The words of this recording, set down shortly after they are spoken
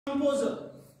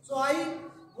composer. So I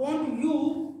want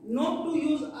you not to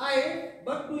use I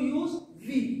but to use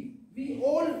we. We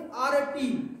all are a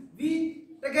team. We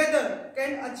together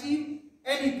can achieve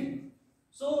anything.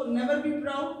 So never be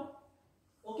proud.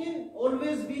 Okay,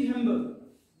 always be humble.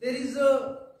 There is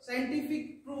a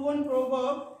scientific proven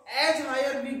proverb: as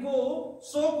higher we go,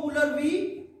 so cooler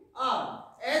we are.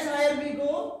 As higher we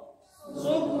go,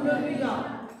 so cooler we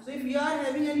are. So if we are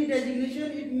having any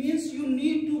designation, it means you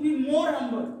need to be more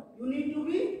humble. You need to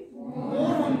be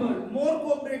more humble, more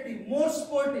cooperative, more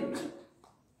sportive.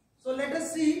 So let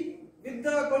us see, with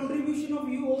the contribution of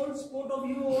you all, support of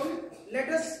you all, let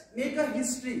us make a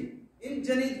history in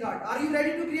Janedghat. Are you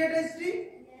ready to create a history?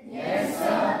 Yes,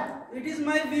 sir. It is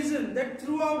my vision that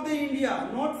throughout the India,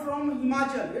 not from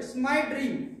Himachal, it's my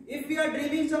dream. If we are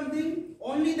dreaming something,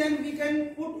 only then we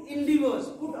can put endeavors,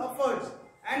 put efforts,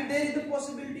 and there is the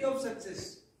possibility of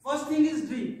success. First thing is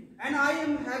dream. And I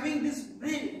am having this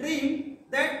dream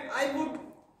that I would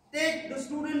take the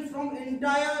students from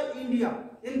entire India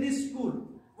in this school.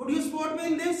 Would you support me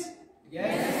in this?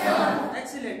 Yes, sir.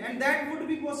 Excellent. And that would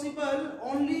be possible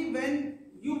only when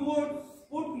you would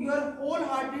put your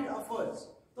wholehearted efforts.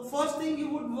 The first thing, you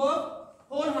would work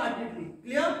wholeheartedly.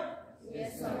 Clear?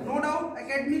 Yes, sir. No doubt,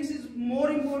 academics is more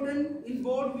important. In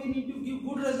board, we need to give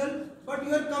good result. But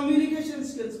your communication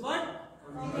skills, what?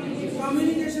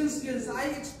 Communication skills. I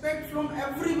expect from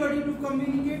everybody to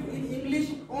communicate in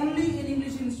English, only in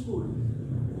English in school.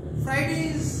 Friday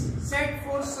is set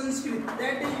for Sanskrit.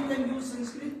 That day you can use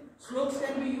Sanskrit. Sloks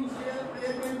can be used here,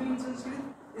 prayer can be in Sanskrit.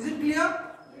 Is it clear?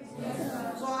 Yes,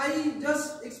 sir. So I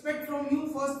just expect from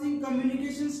you, first thing,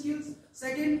 communication skills,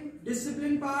 second,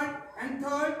 discipline part, and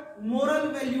third,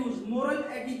 moral values, moral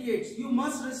etiquettes. You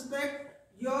must respect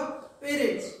your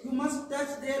parents. You must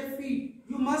touch their feet.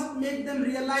 You must make them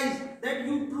realize that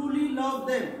you truly love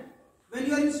them. When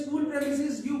you are in school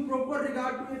premises, give proper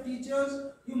regard to your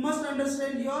teachers. You must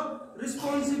understand your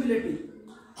responsibility.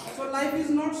 So life is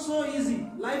not so easy.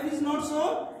 Life is not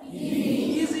so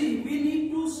easy. We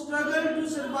need to struggle to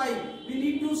survive. We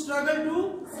need to struggle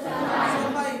to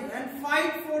survive and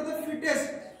fight for the fittest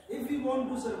if we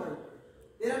want to survive.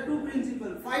 There are two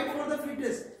principles. Fight for the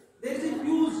fittest. There is a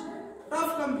huge,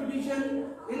 tough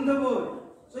competition in the world.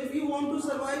 So if you want to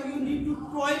survive, you need to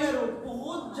toil around.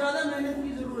 बहुत ज़्यादा मेहनत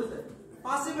की ज़रूरत है.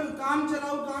 Possible काम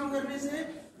चलाओ, काम करने से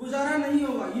गुजारा नहीं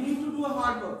होगा. You need to do a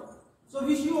hard work. So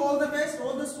wish you all the best,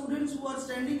 all the students who are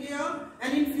standing here,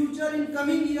 and in future, in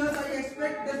coming years, I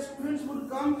expect that students would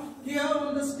come here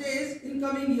on the stage in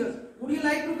coming years. Would you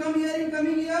like to come here in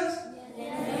coming years?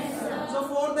 Yes, sir. So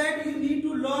for that, you need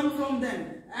to learn from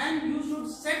them, and you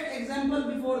should set example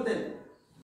before them.